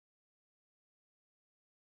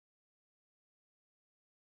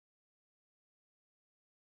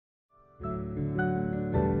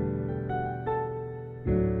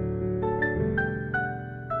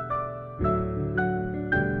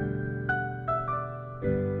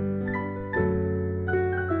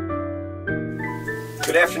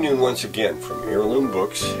Good afternoon once again from Heirloom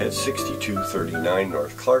Books at 6239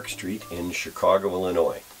 North Clark Street in Chicago,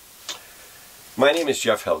 Illinois. My name is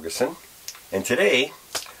Jeff Helgeson, and today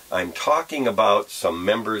I'm talking about some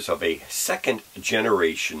members of a second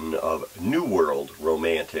generation of New World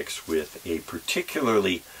romantics with a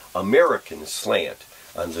particularly American slant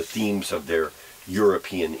on the themes of their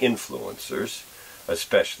European influencers,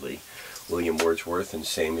 especially William Wordsworth and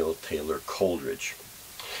Samuel Taylor Coleridge.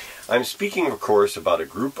 I'm speaking, of course, about a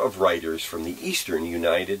group of writers from the eastern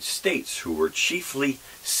United States who were chiefly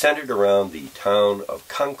centered around the town of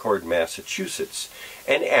Concord, Massachusetts,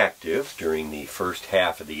 and active during the first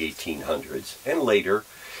half of the 1800s and later,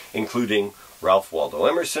 including Ralph Waldo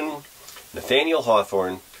Emerson, Nathaniel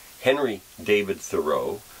Hawthorne, Henry David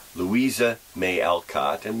Thoreau, Louisa May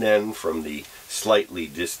Alcott, and then from the slightly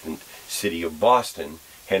distant city of Boston,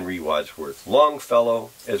 Henry Wadsworth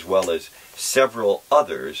Longfellow, as well as several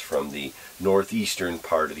others from the northeastern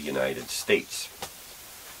part of the United States.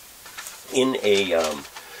 In a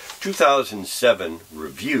 2007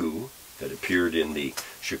 review that appeared in the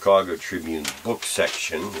Chicago Tribune book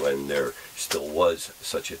section, when there still was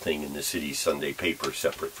such a thing in the city's Sunday paper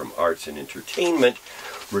separate from arts and entertainment,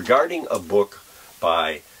 regarding a book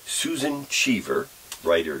by Susan Cheever,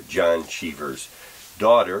 writer John Cheever's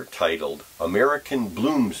daughter, titled American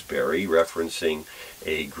Bloomsbury, referencing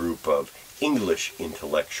a group of English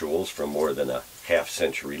intellectuals from more than a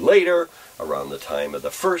half-century later, around the time of the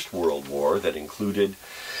First World War, that included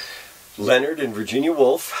Leonard and Virginia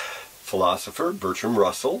Woolf, philosopher Bertram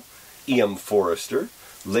Russell, E.M. Forster,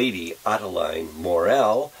 Lady Adeline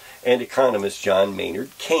Morell, and economist John Maynard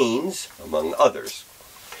Keynes, among others.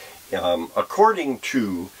 According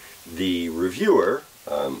to the reviewer,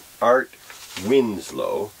 Art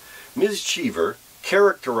Winslow, Ms. Cheever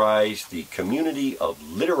characterized the community of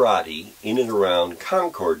literati in and around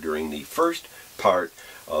Concord during the first part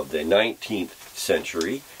of the 19th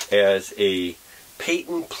century as a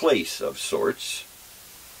patent place of sorts,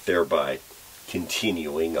 thereby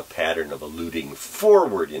continuing a pattern of alluding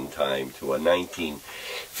forward in time to a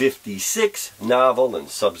 1956 novel and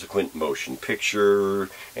subsequent motion picture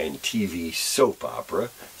and TV soap opera,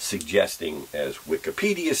 suggesting, as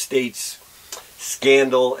Wikipedia states,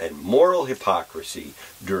 scandal and moral hypocrisy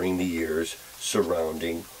during the years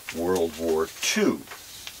surrounding World War II.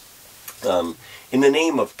 In the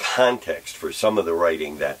name of context for some of the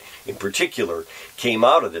writing that, in particular, came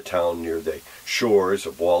out of the town near the shores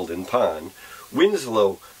of Walden Pond,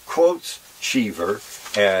 Winslow quotes Cheever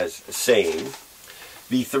as saying,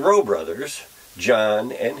 "The Thoreau brothers,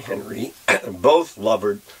 John and Henry, both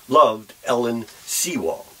loved Ellen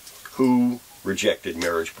Sewall, who rejected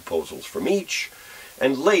marriage proposals from each,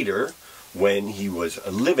 and later, when he was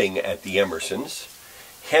living at the Emersons,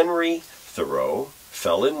 Henry Thoreau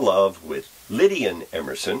fell in love with Lydian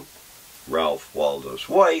Emerson, Ralph Waldo's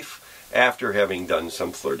wife, after having done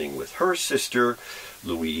some flirting with her sister,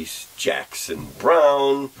 Louise Jackson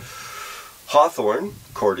Brown. Hawthorne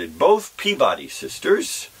courted both Peabody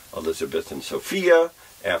sisters, Elizabeth and Sophia.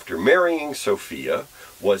 After marrying Sophia,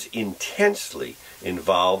 was intensely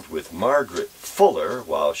involved with Margaret Fuller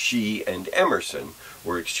while she and Emerson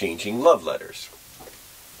were exchanging love letters.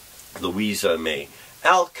 Louisa May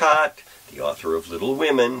Alcott, the author of Little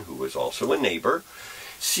Women, who was also a neighbor,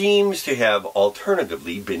 seems to have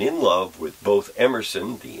alternatively been in love with both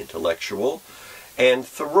Emerson, the intellectual, and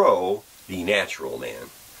Thoreau, the natural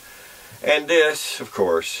man." And this, of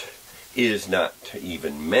course, is not to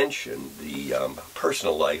even mention the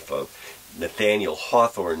personal life of Nathaniel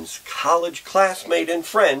Hawthorne's college classmate and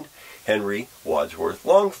friend, Henry Wadsworth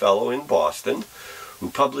Longfellow, in Boston, who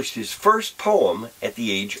published his first poem at the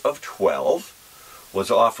age of 12, was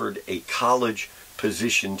offered a college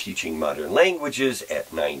position teaching modern languages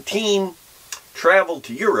at 19, traveled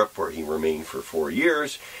to Europe, where he remained for 4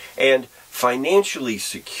 years, and financially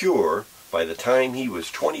secure by the time he was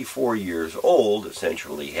 24 years old,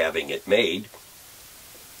 essentially having it made,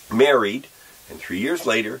 married, and 3 years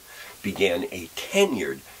later began a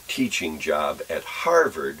tenured teaching job at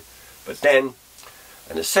Harvard, but then,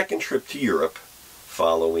 on a second trip to Europe,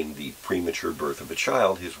 following the premature birth of a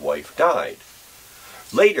child, his wife died.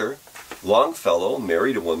 Later, Longfellow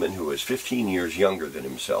married a woman who was 15 years younger than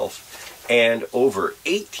himself, and over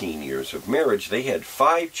 18 years of marriage, they had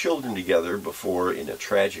 5 children together before, in a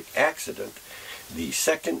tragic accident, the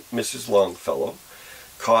second Mrs. Longfellow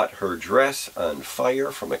caught her dress on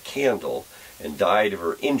fire from a candle and died of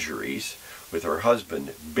her injuries, with her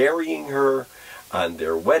husband burying her on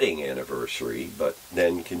their wedding anniversary, but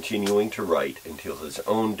then continuing to write until his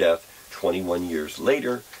own death 21 years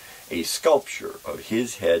later, a sculpture of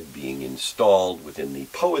his head being installed within the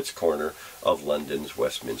Poets' Corner of London's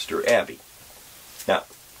Westminster Abbey. Now,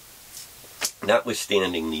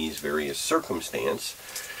 notwithstanding these various circumstances,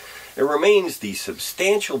 it remains the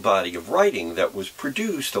substantial body of writing that was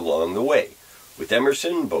produced along the way. With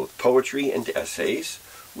Emerson, both poetry and essays.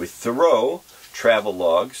 With Thoreau,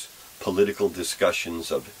 travelogues, political discussions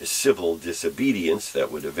of civil disobedience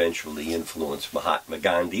that would eventually influence Mahatma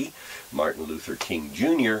Gandhi, Martin Luther King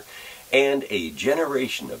Jr., and a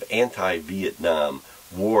generation of anti-Vietnam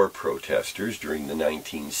War protesters during the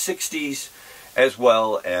 1960s, as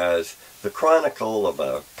well as the chronicle of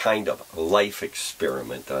a kind of life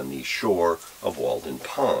experiment on the shore of Walden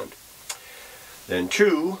Pond. Then,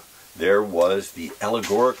 too, there was the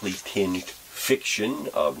allegorically tinged fiction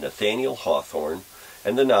of Nathaniel Hawthorne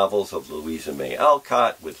and the novels of Louisa May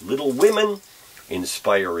Alcott, with Little Women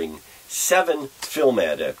inspiring 7 film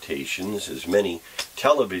adaptations, as many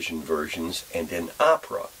television versions, and an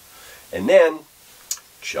opera. And then,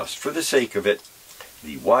 just for the sake of it,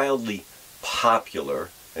 the wildly popular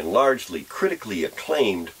and largely critically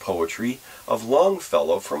acclaimed poetry of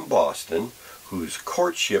Longfellow from Boston, whose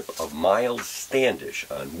Courtship of Miles Standish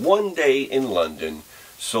on one day in London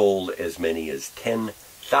sold as many as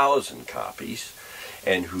 10,000 copies,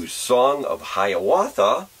 and whose Song of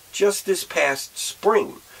Hiawatha, just this past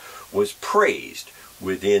spring, was praised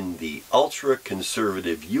within the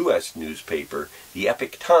ultra-conservative U.S. newspaper, the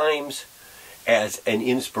Epoch Times, as an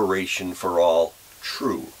inspiration for all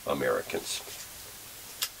true Americans.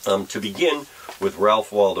 To begin with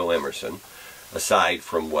Ralph Waldo Emerson, aside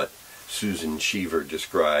from what Susan Cheever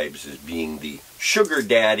describes as being the sugar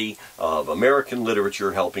daddy of American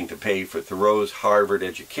literature, helping to pay for Thoreau's Harvard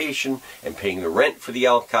education and paying the rent for the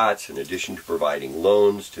Alcotts, in addition to providing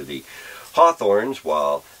loans to the Hawthornes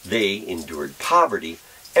while they endured poverty,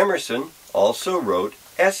 Emerson also wrote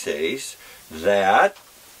essays that,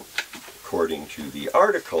 according to the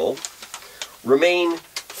article, remain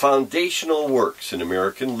foundational works in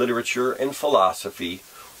American literature and philosophy,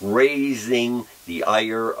 raising the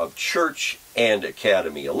ire of church and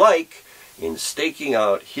academy alike in staking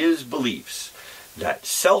out his beliefs that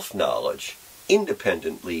self-knowledge,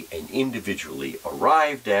 independently and individually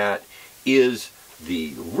arrived at, is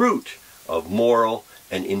the root of moral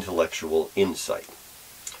and intellectual insight.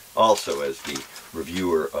 Also, as the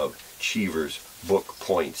reviewer of Cheever's book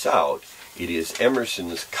points out, it is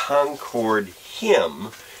Emerson's Concord hymn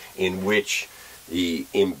in which the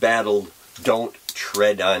embattled "Don't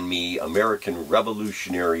Tread on Me" American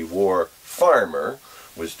Revolutionary War farmer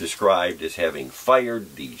was described as having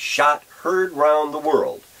fired the shot heard round the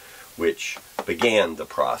world, which began the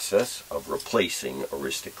process of replacing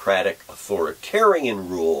aristocratic authoritarian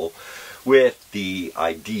rule with the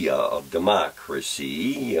idea of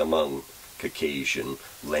democracy among Caucasian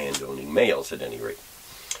landowning males, at any rate.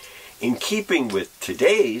 In keeping with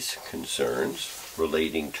today's concerns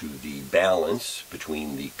relating to the balance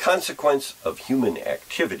between the consequence of human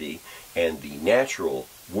activity and the natural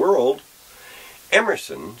world,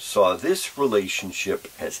 Emerson saw this relationship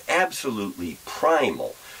as absolutely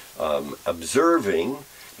primal, observing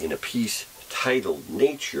in a piece titled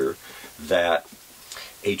Nature that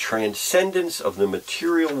a transcendence of the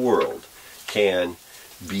material world can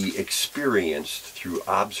be experienced through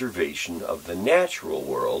observation of the natural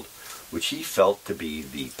world, which he felt to be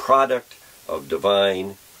the product of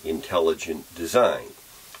divine intelligent design.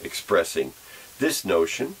 Expressing this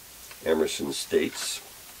notion, Emerson states,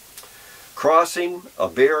 "Crossing a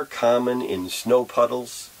bare common in snow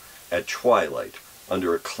puddles at twilight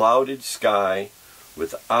under a clouded sky,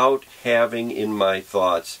 without having in my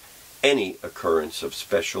thoughts any occurrence of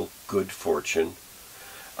special good fortune,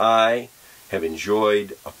 I have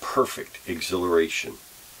enjoyed a perfect exhilaration.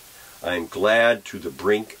 I am glad to the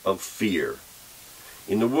brink of fear.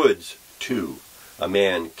 In the woods, too, a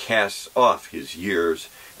man casts off his years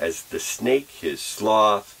as the snake his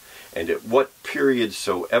sloth, and at what period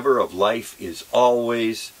soever of life is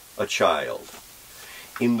always a child.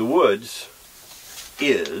 In the woods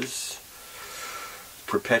is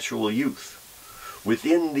perpetual youth.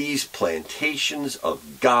 Within these plantations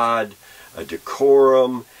of God, a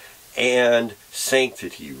decorum and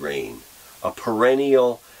sanctity reign. A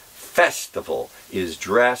perennial festival is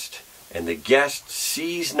dressed, and the guest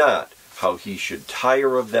sees not how he should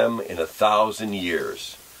tire of them in 1,000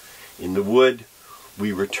 years. In the wood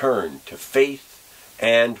we return to faith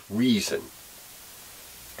and reason.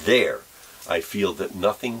 There I feel that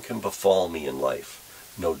nothing can befall me in life,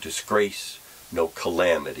 no disgrace, no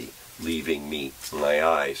calamity, leaving me my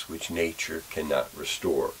eyes which nature cannot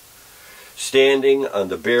restore. Standing on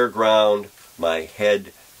the bare ground, my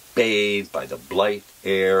head bathed by the blithe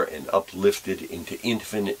air and uplifted into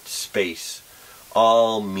infinite space,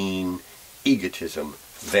 all mean egotism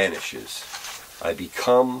vanishes. I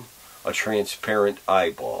become a transparent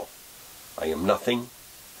eyeball. I am nothing.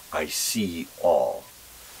 I see all.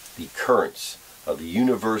 The currents of the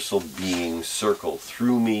universal being circle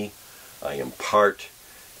through me. I am part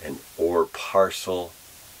and or parcel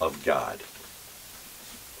of God.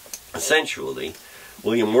 Essentially,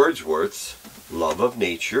 William Wordsworth's love of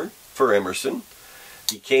nature for Emerson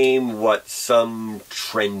became what some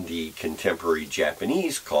trendy contemporary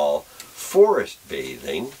Japanese call forest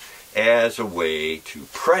bathing, as a way to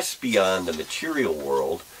press beyond the material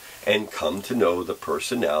world and come to know the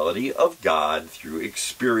personality of God through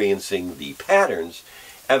experiencing the patterns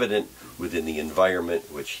evident within the environment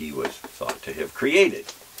which he was thought to have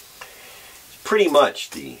created. Pretty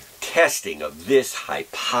much the testing of this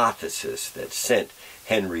hypothesis that sent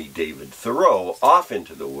Henry David Thoreau off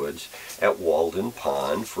into the woods at Walden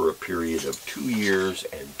Pond for a period of 2 years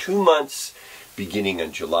and 2 months, beginning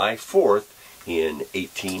on July 4th in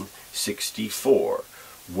 1864,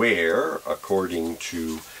 where, according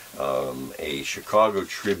to a Chicago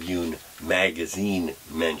Tribune magazine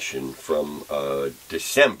mention from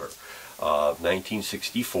December of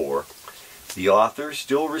 1964, the author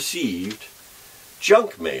still received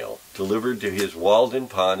junk mail delivered to his Walden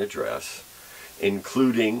Pond address,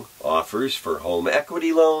 including offers for home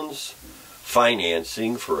equity loans,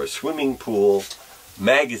 financing for a swimming pool,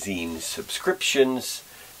 magazine subscriptions,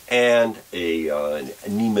 and a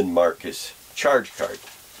Neiman Marcus charge card.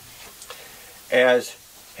 As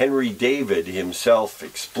Henry David himself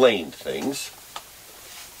explained things,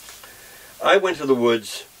 I went to the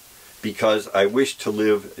woods because I wished to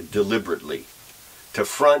live deliberately, to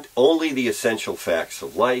front only the essential facts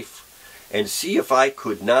of life, and see if I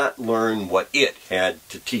could not learn what it had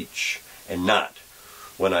to teach, and not,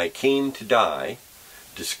 when I came to die,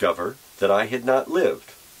 discover that I had not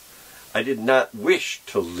lived. I did not wish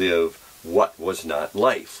to live what was not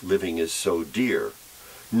life. Living is so dear.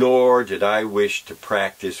 Nor did I wish to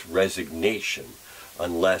practice resignation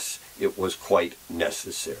unless it was quite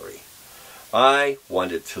necessary. I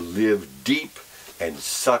wanted to live deep and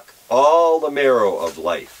suck all the marrow of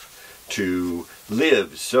life, to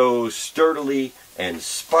live so sturdily and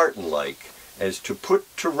Spartan-like as to put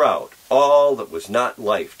to rout all that was not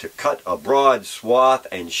life, to cut a broad swath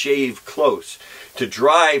and shave close, to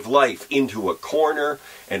drive life into a corner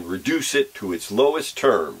and reduce it to its lowest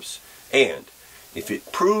terms, and, if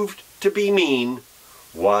it proved to be mean,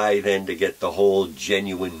 why then to get the whole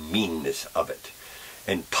genuine meanness of it,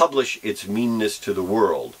 and publish its meanness to the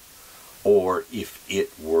world, or if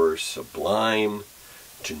it were sublime,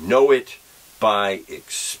 to know it by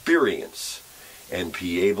experience, and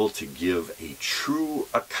be able to give a true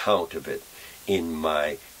account of it in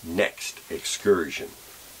my next excursion.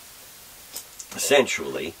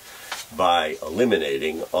 Essentially, by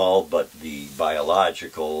eliminating all but the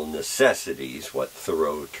biological necessities, what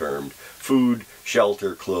Thoreau termed food,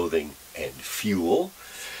 shelter, clothing, and fuel,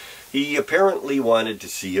 he apparently wanted to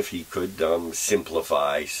see if he could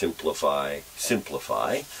simplify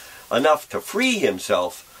enough to free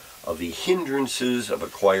himself of the hindrances of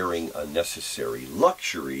acquiring unnecessary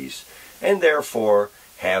luxuries, and therefore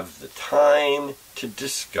have the time to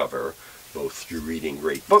discover, both through reading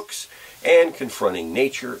great books and confronting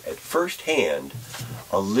nature at first hand,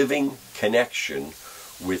 a living connection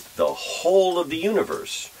with the whole of the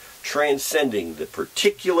universe, transcending the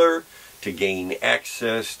particular to gain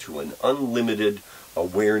access to an unlimited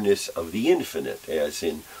awareness of the infinite, as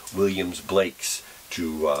in William Blake's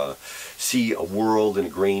to see a world in a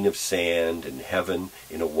grain of sand and heaven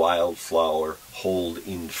in a wildflower, hold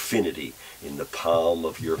infinity in the palm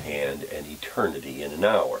of your hand and eternity in an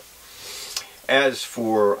hour. As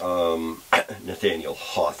for Nathaniel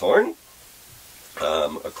Hawthorne,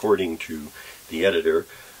 according to the editor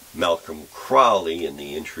Malcolm Crowley in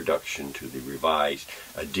the introduction to the revised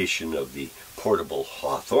edition of the Portable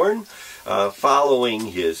Hawthorne,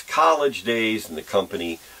 following his college days in the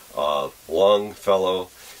company of Longfellow,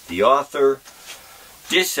 the author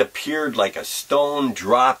disappeared like a stone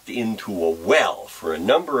dropped into a well for a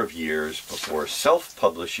number of years before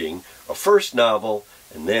self-publishing a first novel,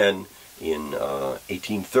 and then in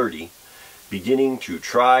 1830 beginning to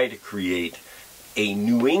try to create a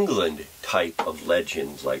New England type of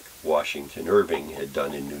legend like Washington Irving had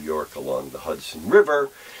done in New York along the Hudson River,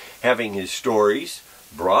 having his stories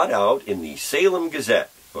brought out in the Salem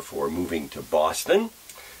Gazette before moving to Boston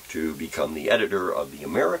to become the editor of the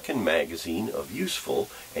American Magazine of Useful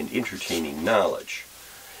and Entertaining Knowledge.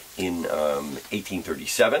 In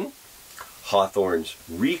 1837, Hawthorne's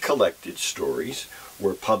recollected stories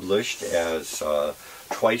were published as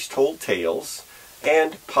Twice Told Tales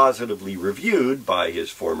and positively reviewed by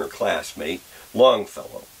his former classmate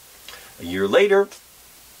Longfellow. A year later,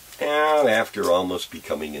 and after almost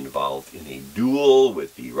becoming involved in a duel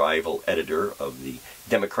with the rival editor of the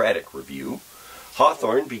Democratic Review,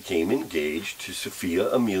 Hawthorne became engaged to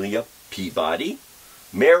Sophia Amelia Peabody,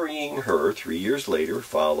 marrying her 3 years later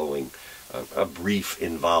following a brief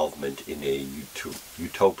involvement in a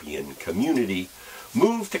utopian community,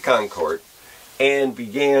 moved to Concord, and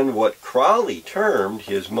began what Crowley termed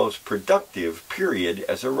his most productive period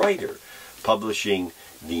as a writer, publishing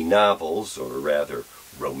the novels, or rather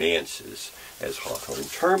romances, as Hawthorne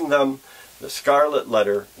termed them, The Scarlet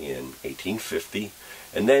Letter in 1850,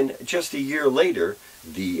 and then just a year later,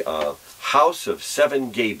 The House of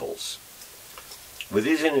Seven Gables.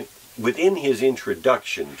 Within his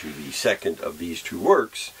introduction to the second of these two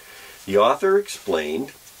works, the author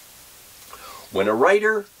explained, "When a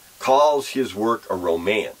writer calls his work a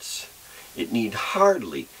romance, it need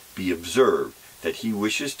hardly be observed that he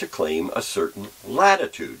wishes to claim a certain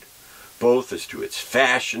latitude, both as to its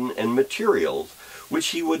fashion and materials, which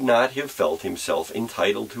he would not have felt himself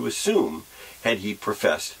entitled to assume had he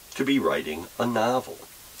professed to be writing a novel.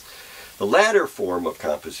 The latter form of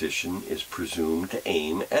composition is presumed to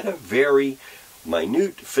aim at a very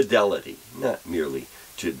minute fidelity, not merely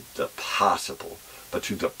to the possible, but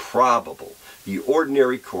to the probable, the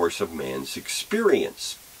ordinary course of man's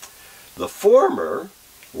experience. The former,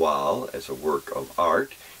 while, as a work of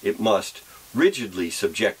art, it must rigidly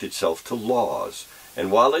subject itself to laws,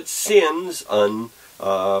 and while it sins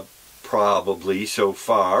probably so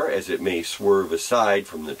far as it may swerve aside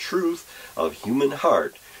from the truth of human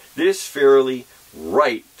heart, this fairly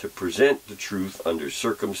right to present the truth under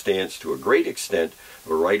circumstance to a great extent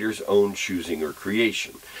of a writer's own choosing or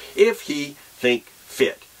creation, if he think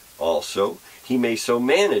fit. Also, he may so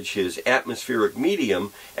manage his atmospheric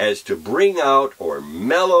medium as to bring out or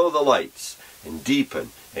mellow the lights and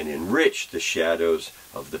deepen and enrich the shadows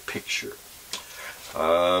of the picture."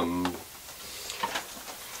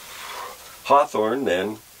 Hawthorne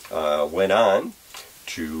then went on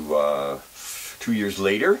to, 2 years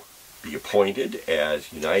later, be appointed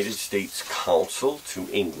as United States Consul to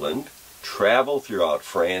England, travel throughout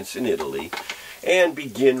France and Italy, and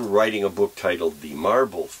begin writing a book titled The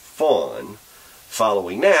Marble Faun.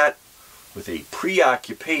 Following that, with a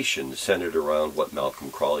preoccupation centered around what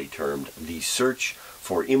Malcolm Crowley termed the search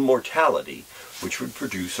for immortality, which would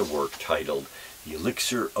produce a work titled The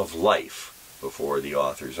Elixir of Life, before the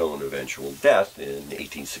author's own eventual death in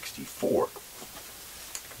 1864.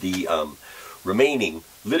 The remaining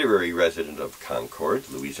literary resident of Concord,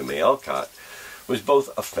 Louisa May Alcott, was both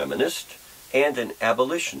a feminist and an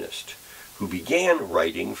abolitionist, who began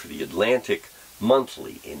writing for the Atlantic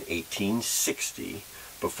Monthly in 1860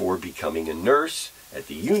 before becoming a nurse at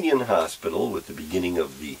the Union Hospital with the beginning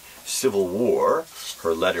of the Civil War,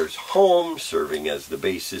 her letters home serving as the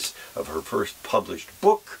basis of her first published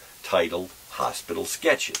book titled Hospital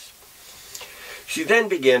Sketches. She then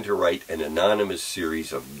began to write an anonymous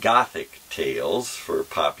series of Gothic tales for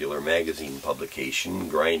popular magazine publication,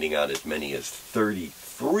 grinding out as many as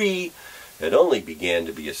 33 that only began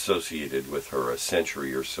to be associated with her a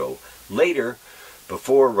century or so later,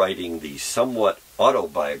 before writing the somewhat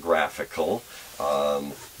autobiographical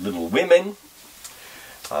Little Women,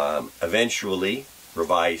 eventually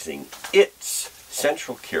revising its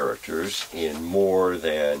central characters in more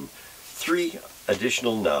than 3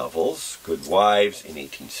 additional novels: Good Wives in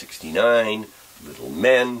 1869, Little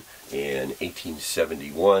Men in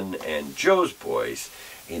 1871, and Joe's Boys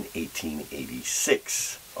in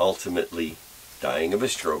 1886, ultimately dying of a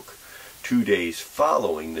stroke 2 days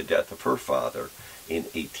following the death of her father in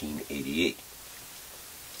 1888.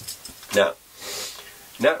 Now,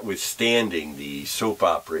 notwithstanding the soap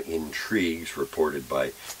opera intrigues reported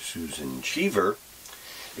by Susan Cheever,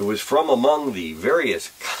 it was from among the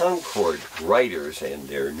various Concord writers and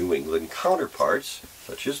their New England counterparts,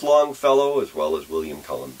 such as Longfellow as well as William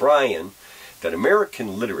Cullen Bryant, that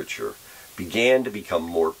American literature began to become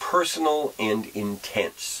more personal and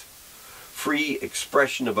intense. Free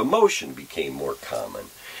expression of emotion became more common,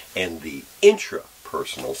 and the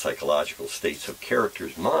intrapersonal psychological states of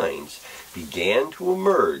characters' minds began to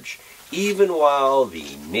emerge, even while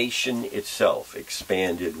the nation itself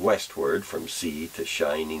expanded westward from sea to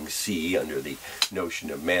shining sea under the notion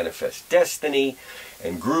of manifest destiny,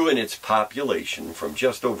 and grew in its population from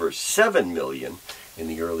just over 7 million in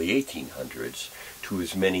the early 1800s to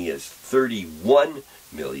as many as 31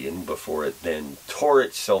 million before it then tore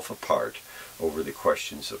itself apart over the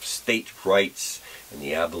questions of state rights and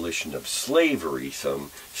the abolition of slavery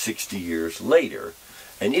some 60 years later,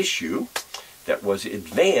 an issue that was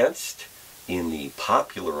advanced in the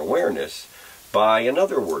popular awareness by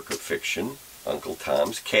another work of fiction, Uncle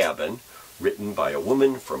Tom's Cabin, written by a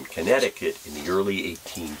woman from Connecticut in the early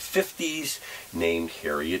 1850s named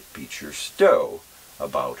Harriet Beecher Stowe,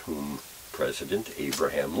 about whom President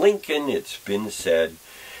Abraham Lincoln, it's been said,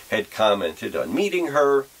 had commented on meeting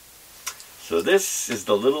her. So this is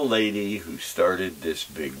the little lady who started this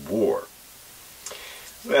big war.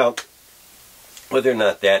 Well, whether or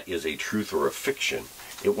not that is a truth or a fiction,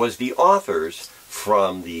 it was the authors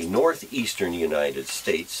from the northeastern United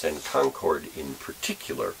States, and Concord in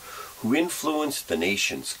particular, who influenced the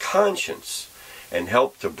nation's conscience and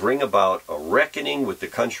helped to bring about a reckoning with the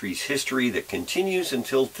country's history that continues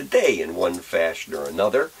until today in one fashion or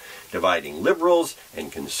another, dividing liberals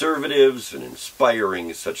and conservatives and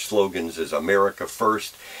inspiring such slogans as America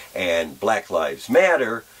First and Black Lives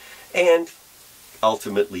Matter, and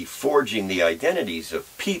ultimately forging the identities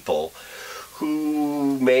of people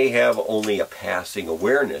who may have only a passing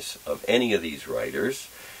awareness of any of these writers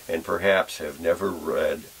and perhaps have never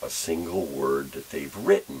read a single word that they've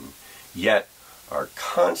written, yet are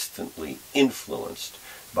constantly influenced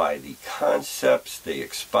by the concepts they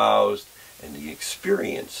espoused and the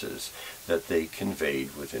experiences that they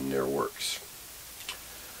conveyed within their works.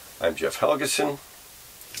 I'm Jeff Helgeson.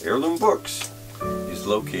 Heirloom Books is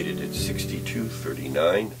located at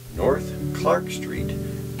 6239 North Clark Street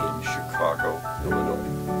in Chicago, Illinois.